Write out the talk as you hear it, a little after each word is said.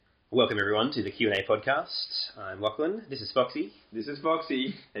Welcome everyone to the Q&A podcast. I'm Lachlan. This is Foxy. This is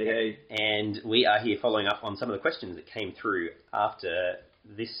Foxy. Hey. And we are here following up on some of the questions that came through after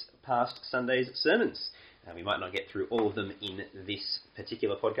this past Sunday's sermons. We might not get through all of them in this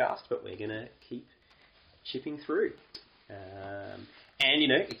particular podcast, but we're going to keep chipping through. And, you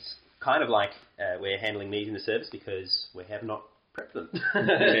know, it's kind of like we're handling these in the service because we have not prepped them.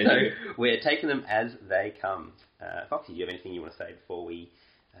 So we're taking them as they come. Foxy, do you have anything you want to say before we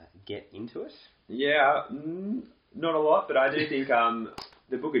get into it? Yeah, not a lot, but I do think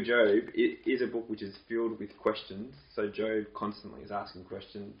the book of Job is a book which is filled with questions. So Job constantly is asking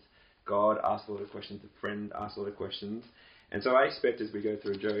questions. God asks a lot of questions. A friend asks a lot of questions. And so I expect as we go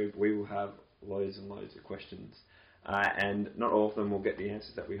through Job, we will have loads and loads of questions. And not all of them will get the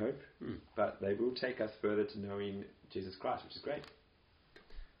answers that we hope, but they will take us further to knowing Jesus Christ, which is great.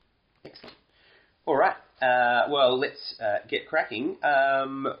 Excellent. All right. Well, let's get cracking.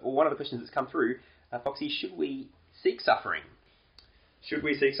 One of the questions that's come through, Foxy, should we seek suffering? Should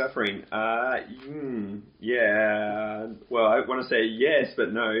we seek suffering? Yeah. Well, I want to say yes,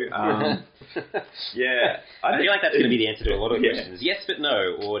 but no. Yeah. I feel like that's going to be the answer to a lot of questions. Yes, but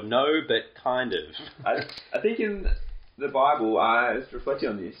no, or no, but kind of. I think in the Bible, I was reflecting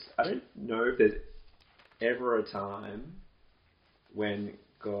on this. I don't know if there's ever a time when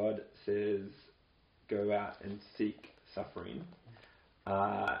God says, go out and seek suffering.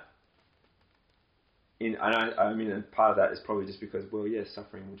 I mean, part of that is probably just because, well, yes,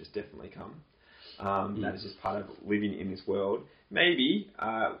 suffering will just definitely come. That is just part of living in this world. Maybe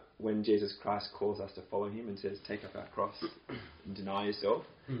when Jesus Christ calls us to follow him and says, take up our cross and deny yourself,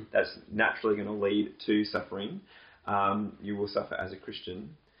 that's naturally going to lead to suffering. You will suffer as a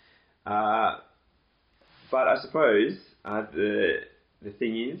Christian. But I suppose the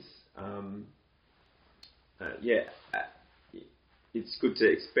thing is, it's good to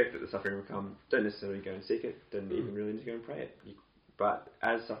expect that the suffering will come. Don't necessarily go and seek it. Don't even really need to go and pray it. But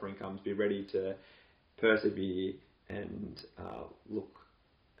as suffering comes, be ready to persevere and look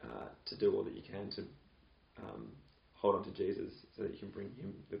to do all that you can to hold on to Jesus so that you can bring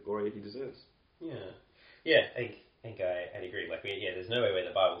him the glory he deserves. Yeah. I think I'd agree. Like, there's nowhere where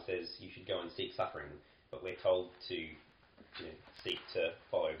the Bible says you should go and seek suffering, but we're told to seek to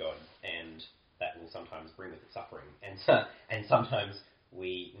follow God, and that will sometimes bring with it suffering. And sometimes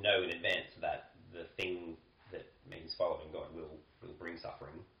we know in advance that the thing that means following God will bring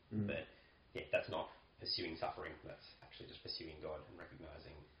suffering. But that's not pursuing suffering. That's actually just pursuing God and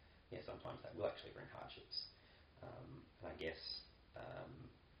recognizing, sometimes that will actually bring hardships. And I guess,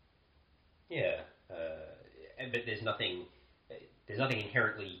 but there's nothing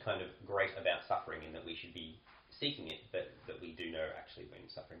inherently kind of great about suffering in that we should be seeking it, but that we do know actually when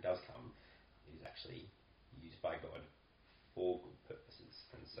suffering does come, it is actually used by God for good purposes.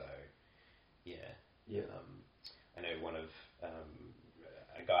 And so, I know one of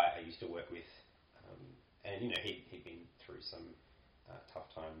a guy I used to work with, and he'd been through some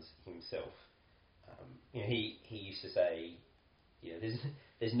tough times himself. He used to say,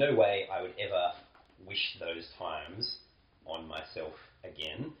 there's no way I would ever wish those times on myself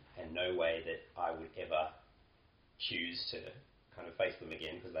again, and no way that I would ever choose to kind of face them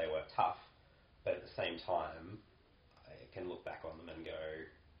again because they were tough. But at the same time, I can look back on them and go,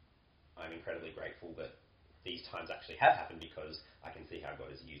 I'm incredibly grateful that these times actually have happened because I can see how God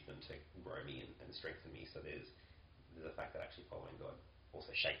has used them to grow me and strengthen me. So there's the fact that actually following God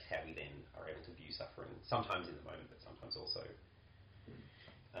also shapes how we then are able to view suffering, sometimes in the moment, but sometimes also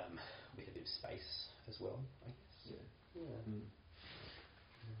with a bit of space as well, I guess.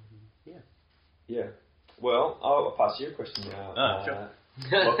 Yeah. Well, I'll pass you a question now. Sure.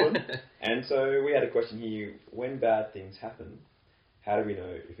 Lachlan. And so we had a question here. When bad things happen, how do we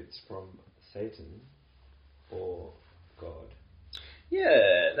know if it's from Satan or God?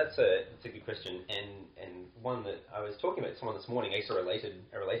 Yeah, that's a good question, and one that I was talking about to someone this morning. A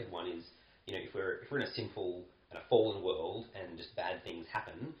related one is, if we're in a sinful and a fallen world and just bad things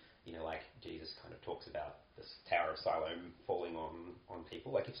happen, like Jesus kind of talks about this Tower of Siloam falling on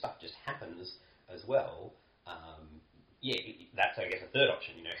people. Like if stuff just happens as well, that's I guess a third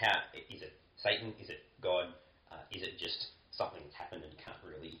option. How is it Satan? Is it God? Is it just something that's happened and you can't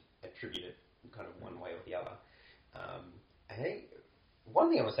really attribute it kind of one way or the other? I think one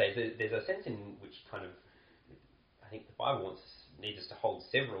thing I want to say is there's a sense in which kind of I think the Bible needs us to hold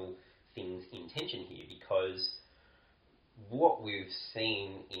several things in tension here, because what we've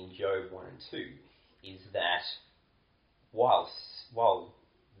seen in Job 1 and 2 is that while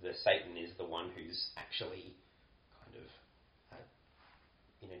the Satan is the one who's actually kind of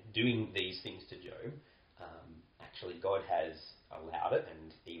doing these things to Job, actually God has allowed it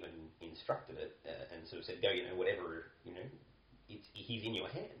and even have said, go, whatever, he's in your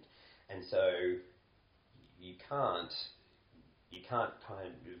hand. And so you can't kind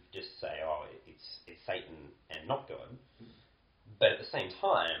of just say, oh, it's Satan and not God. But at the same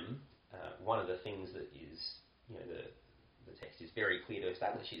time, one of the things that is, the text is very clear to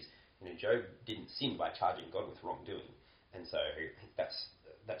establish is, Job didn't sin by charging God with wrongdoing. And so I think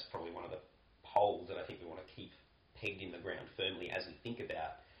that's probably one of the poles that I think we want to keep pegged in the ground firmly as we think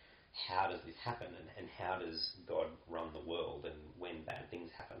about how does this happen and how does God run the world, and when bad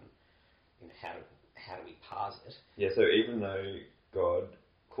things happen, how do we parse it? Yeah, so even though God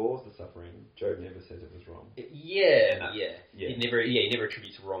caused the suffering, Job never says it was wrong. He never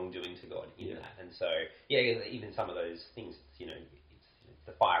attributes wrongdoing to God in that. And so, even some of those things, it's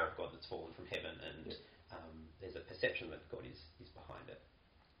the fire of God that's fallen from heaven, and there's a perception that God is behind it.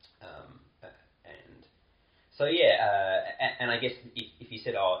 And so, and I guess if you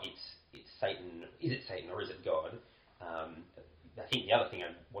said, oh, it's Satan, is it Satan or is it God? I think the other thing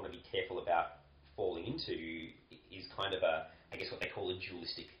I want to be careful about falling into is kind of I guess what they call a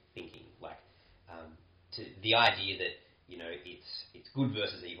dualistic thinking, like to the idea that it's good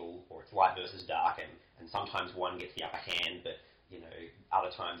versus evil, or it's light versus dark, and sometimes one gets the upper hand, but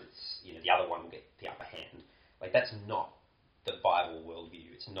other times it's the other one will get the upper hand. Like, that's not the Bible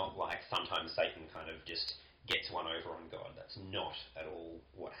worldview. It's not like sometimes Satan kind of just gets one over on God. That's not at all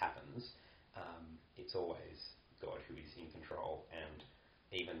what happens. It's always God who is in control, and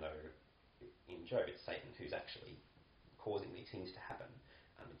even though in Job it's Satan who's actually causing these things to happen,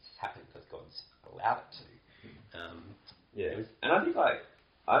 it's happening because God's allowed it to. And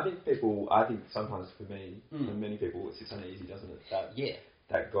I think sometimes for me, for many people, it sits uneasy, doesn't it?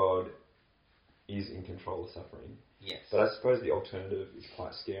 That God is in control of suffering. Yes. But I suppose the alternative is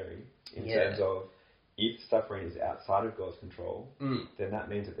quite scary in terms of, if suffering is outside of God's control, then that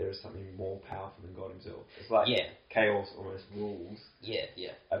means that there is something more powerful than God himself. It's like chaos almost rules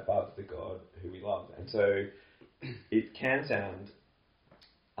above the God who we love. And so it can sound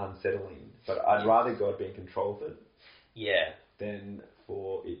unsettling, but I'd rather God be in control of it than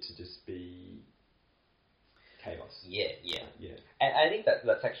for it to just be chaos. And I think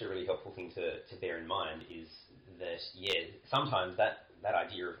that's actually a really helpful thing to bear in mind, is that, sometimes that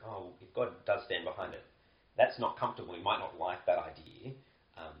idea of, if God does stand behind it, that's not comfortable. We might not like that idea,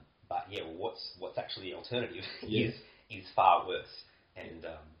 but what's actually the alternative is far worse. And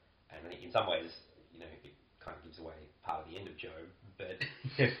I think in some ways, it kind of gives away part of the end of Job, but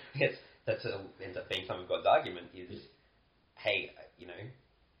that ends up being some of God's argument is, hey,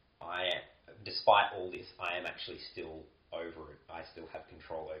 despite all this, I am actually still over it. I still have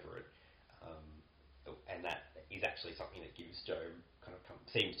control over it. And that is actually something that gives Job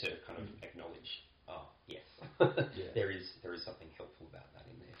seems to acknowledge, there is something helpful about that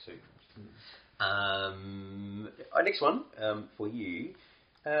in there too. Our next one for you.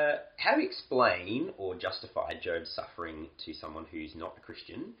 How do you explain or justify Job's suffering to someone who's not a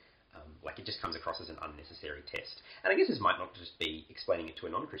Christian? Like, it just comes across as an unnecessary test. And I guess this might not just be explaining it to a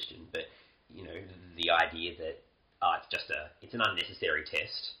non-Christian, but the idea that it's an unnecessary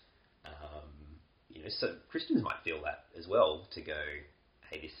test. So Christians might feel that as well, to go,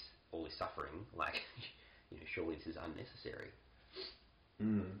 hey, all this suffering, like, surely this is unnecessary.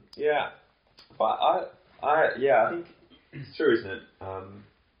 But I think it's true, isn't it?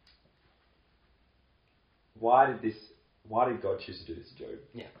 Why did God choose to do this to Job?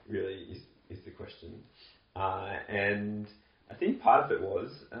 Really is the question. And I think part of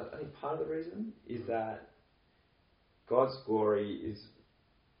the reason is that God's glory is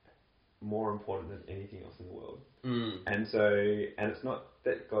more important than anything else in the world. And it's not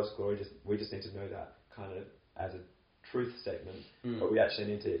that God's glory we just need to know that kind of as a truth statement, but we actually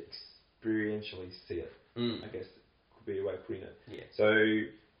need to experientially see it. I guess could be a way of putting it. So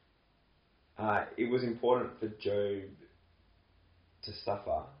it was important for Job to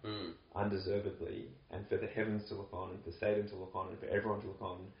suffer undeservedly, and for the heavens to look on, and for Satan to look on, and for everyone to look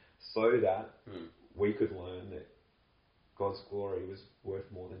on, so that we could learn that God's glory was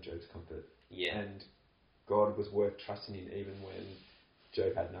worth more than Job's comfort. And God was worth trusting in even when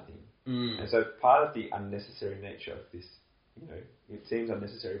Job had nothing. And so part of the unnecessary nature of this, it seems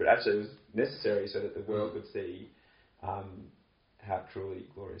unnecessary, but actually it was necessary so that the world would see how truly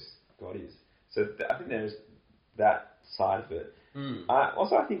glorious God is. So I think there's that side of it.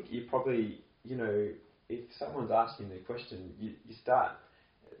 Also, I think you probably, if someone's asking the question, you start,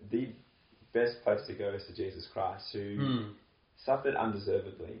 the best place to go is to Jesus Christ, who suffered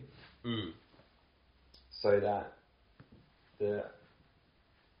undeservedly so that the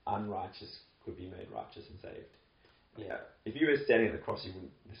unrighteous could be made righteous and saved. If you were standing at the cross, you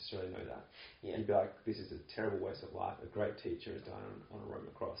wouldn't necessarily know that. Yeah. You'd be like, this is a terrible waste of life. A great teacher has died on a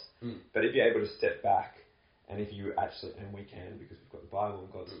Roman cross. Mm. But if you're able to step back, and if you actually, and we can, because we've got the Bible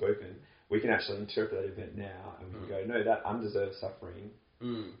and God's spoken, we can actually interpret that event now, and we can go, no, that undeserved suffering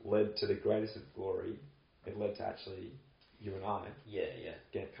led to the greatest of glory. It led to actually you and I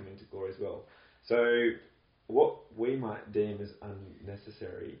coming to glory as well. So what we might deem as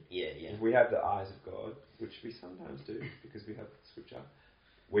unnecessary, if we have the eyes of God, which we sometimes do because we have Scripture,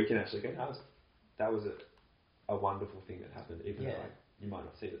 we can actually go, that was a wonderful thing that happened, even though you might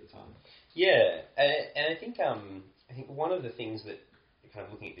not see it at the time. Yeah, and I think one of the things that kind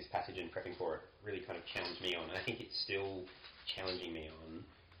of looking at this passage and prepping for it really kind of challenged me on, and I think it's still challenging me on,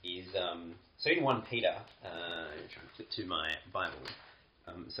 is so in 1 Peter, I'm trying to flip to my Bible.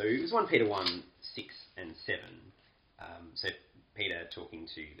 So it was 1 Peter 1, 6 and 7. So Peter talking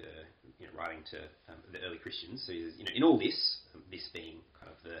to writing to the early Christians. So he says, in all this, this being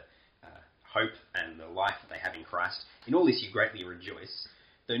kind of the hope and the life that they have in Christ, in all this you greatly rejoice,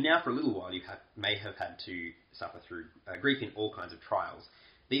 though now for a little while you may have had to suffer through grief in all kinds of trials.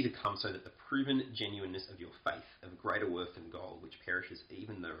 These have come so that the proven genuineness of your faith, of greater worth than gold, which perishes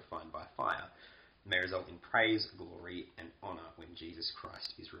even though refined by fire, may result in praise, glory, and honour when Jesus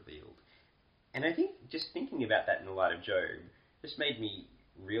Christ is revealed. And I think just thinking about that in the light of Job just made me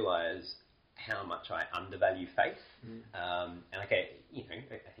realise how much I undervalue faith. And I think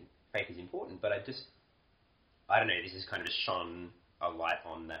faith is important, but I don't know, this has kind of just shone a light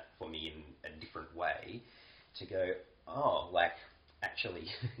on that for me in a different way to go, actually,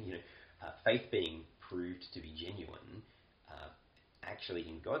 faith being proved to be genuine, actually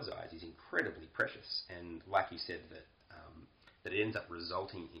in God's eyes is incredibly precious, and like you said, that it ends up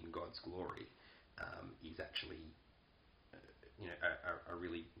resulting in God's glory is actually a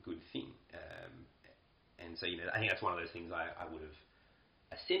really good thing. And so I think that's one of those things I would have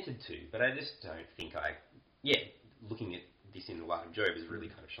assented to, but I just don't think looking at this in the light of Job has really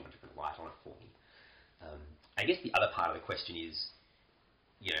kind of shone a different light on it for me. I guess the other part of the question is,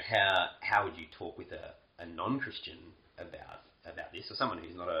 how would you talk with a non-Christian about this, or someone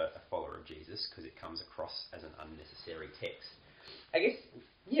who's not a follower of Jesus, because it comes across as an unnecessary text? I guess,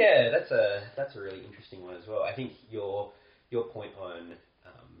 that's a really interesting one as well. I think your point on,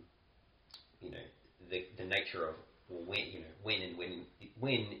 the nature of when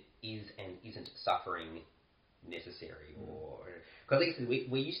is and isn't suffering necessary, or because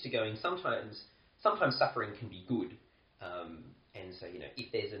we're used to going sometimes suffering can be good, and so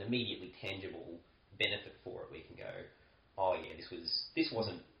if there's an immediately tangible benefit for it, we can go, this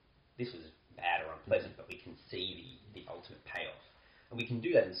was bad or unpleasant, but we can see the ultimate payoff, and we can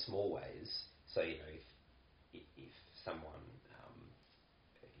do that in small ways. So if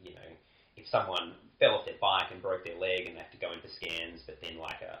someone fell off their bike and broke their leg and they have to go into scans, but then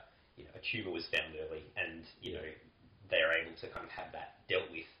a tumour was found early, and they're able to kind of have that dealt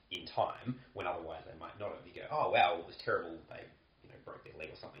with in time, when otherwise they might not have. You go, oh wow, it was terrible, they broke their leg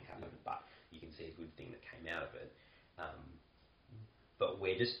or something happened, but you can see a good thing that came out of it. But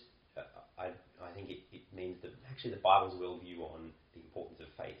we're just, I think it means that actually the Bible's worldview on the importance of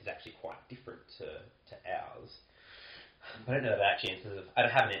faith is actually quite different to ours. I don't know if that actually answers. I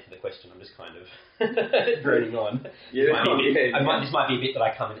haven't answered the question. I'm just kind of droning on. This might be a bit that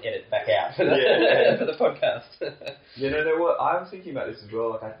I come and edit back out for the podcast. What I was thinking about this as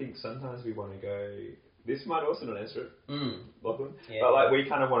well. I think sometimes we want to go. This might also not answer it, Lachlan. Yeah, but we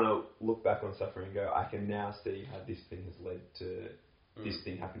kind of want to look back on suffering and go, I can now see how this thing has led to this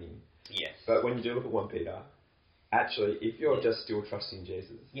thing happening. Yes. But when you do look at 1 Peter, actually, if you're just still trusting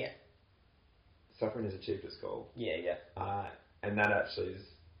Jesus, suffering has achieved its goal. And that actually is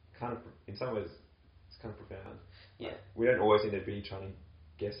kind of, in some ways, it's kind of profound. We don't always need to be trying to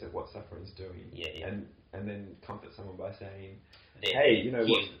guess at what suffering's doing. And then comfort someone by saying, hey, you know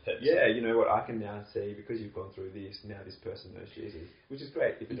what, I can now see, because you've gone through this, now this person knows Jesus, which is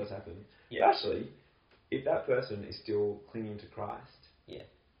great if it does happen. But actually, if that person is still clinging to Christ,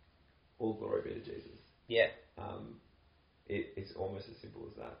 all glory be to Jesus. It's almost as simple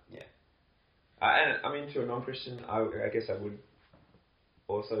as that. And I mean, to a non-Christian, I guess I would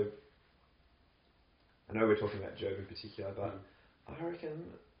also, I know we're talking about Job in particular, but I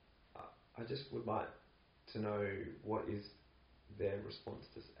reckon I just would like to know what is their response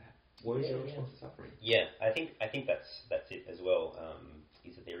to what is your response to suffering? I think that's it as well.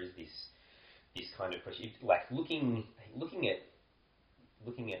 Is that there is this kind of question, like looking at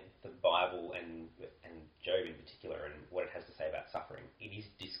the Bible and Job in particular and what it has to say about suffering. It is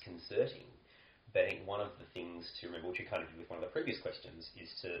disconcerting, But I think one of the things to remember, which we kind of did with one of the previous questions, is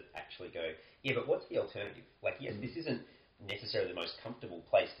to actually go, yeah, but what's the alternative? Like, yes, this isn't necessarily the most comfortable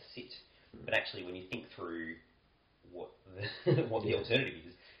place to sit, but actually when you think through what the alternative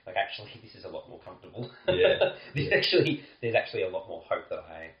is, like, actually this is a lot more comfortable. Yeah. There's actually a lot more hope that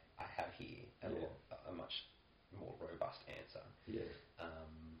I have here, and a much more robust answer. Yeah.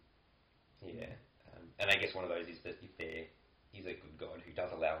 And I guess one of those is that if there is a good God who does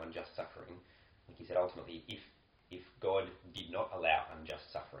allow unjust suffering, like you said, ultimately, if God did not allow unjust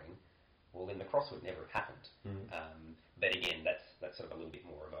suffering, well, then the cross would never have happened. But again, that's sort of a little bit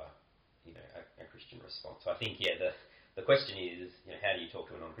more of a Christian response. So I think, the question is, how do you talk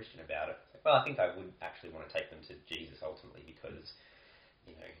to a non-Christian about it? Like, well, I think I would actually want to take them to Jesus ultimately because,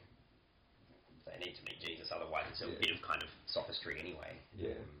 they need to meet Jesus. Otherwise, it's a bit of kind of sophistry anyway.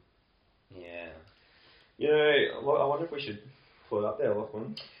 Yeah. Yeah. I wonder if we should pull it up there,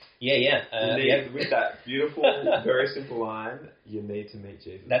 Lachlan. Yeah. With that beautiful, very simple line, you need to meet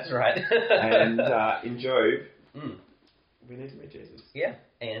Jesus. That's right. And in Job, we need to meet Jesus. Yeah,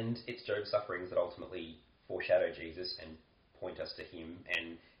 and it's Job's sufferings that ultimately foreshadow Jesus and point us to him,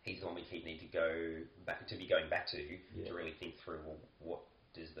 and he's the one we need to be going back to really think through, well, what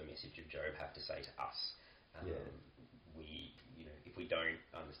does the message of Job have to say to us? If we don't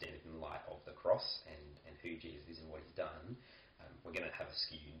understand it in light of the cross and who Jesus is and what he's done, we're going to have a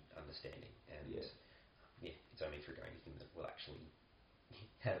skewed understanding. And it's only through going to him that we'll actually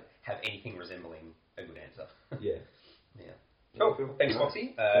have anything resembling a good answer. Yeah. Cool. Thanks,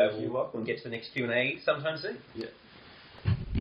 Foxy. You're welcome. We'll get to the next Q&A sometime soon. Yeah.